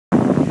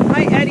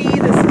Betty.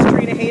 This is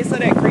Trina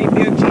Hazlett at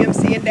Greenview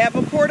GMC in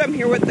Davenport. I'm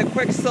here with the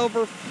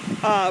Quicksilver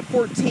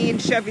 14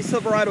 Chevy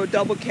Silverado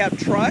double cab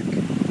truck.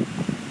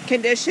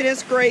 Condition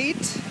is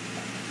great.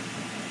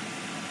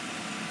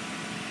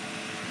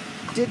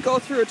 Did go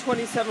through a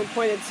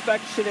 27-point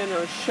inspection in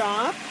our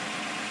shop.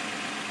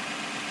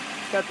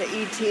 Got the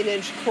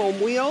 18-inch chrome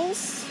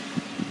wheels.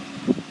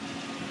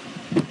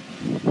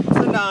 It's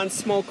a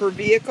non-smoker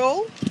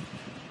vehicle.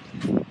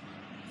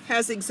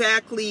 Has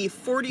exactly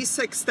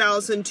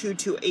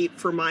 46,228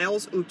 for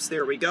miles. Oops,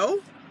 there we go.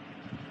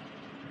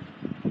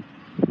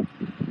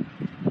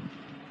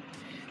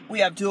 We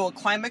have dual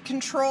climate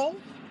control,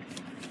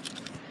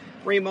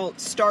 remote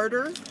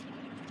starter,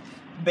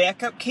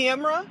 backup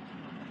camera,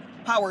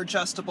 power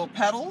adjustable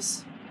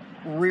pedals,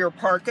 rear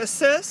park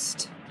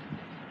assist,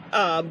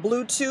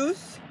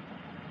 Bluetooth,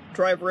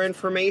 driver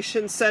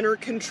information center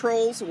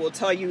controls. It will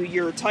tell you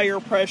your tire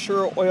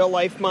pressure, oil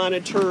life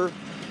monitor,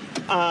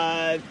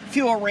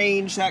 fuel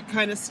range, that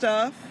kind of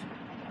stuff.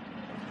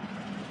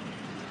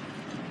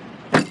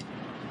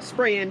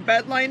 Spray-in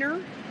bed liner,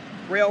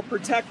 rail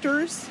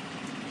protectors,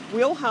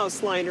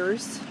 wheelhouse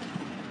liners,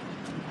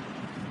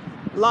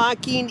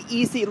 locking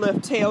easy lift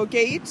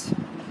tailgate,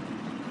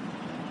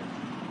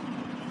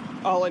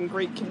 all in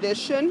great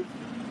condition.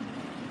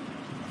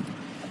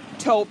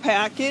 Tow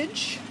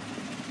package,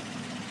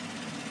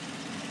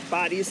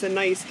 body's in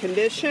nice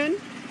condition.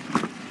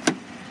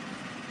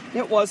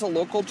 It was a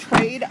local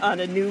trade on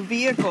a new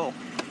vehicle.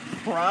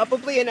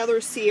 Probably another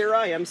Sierra,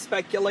 I am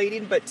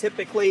speculating, but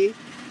typically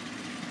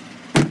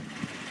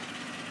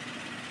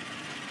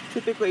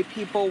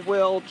people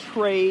will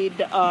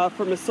trade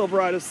from a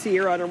Silverado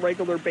Sierra on a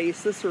regular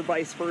basis or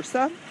vice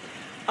versa.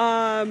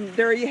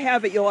 There you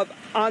have it. You'll have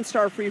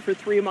OnStar free for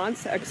 3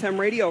 months, XM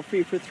radio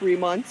free for 3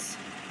 months.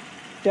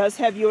 Does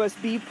have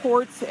USB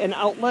ports and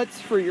outlets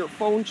for your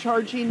phone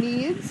charging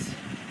needs.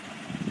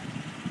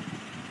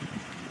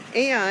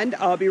 And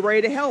I'll be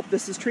ready to help.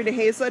 This is Trina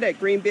Hazlett at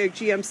Greenview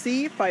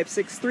GMC,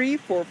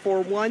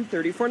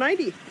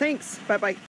 563-441-3490. Thanks. Bye-bye.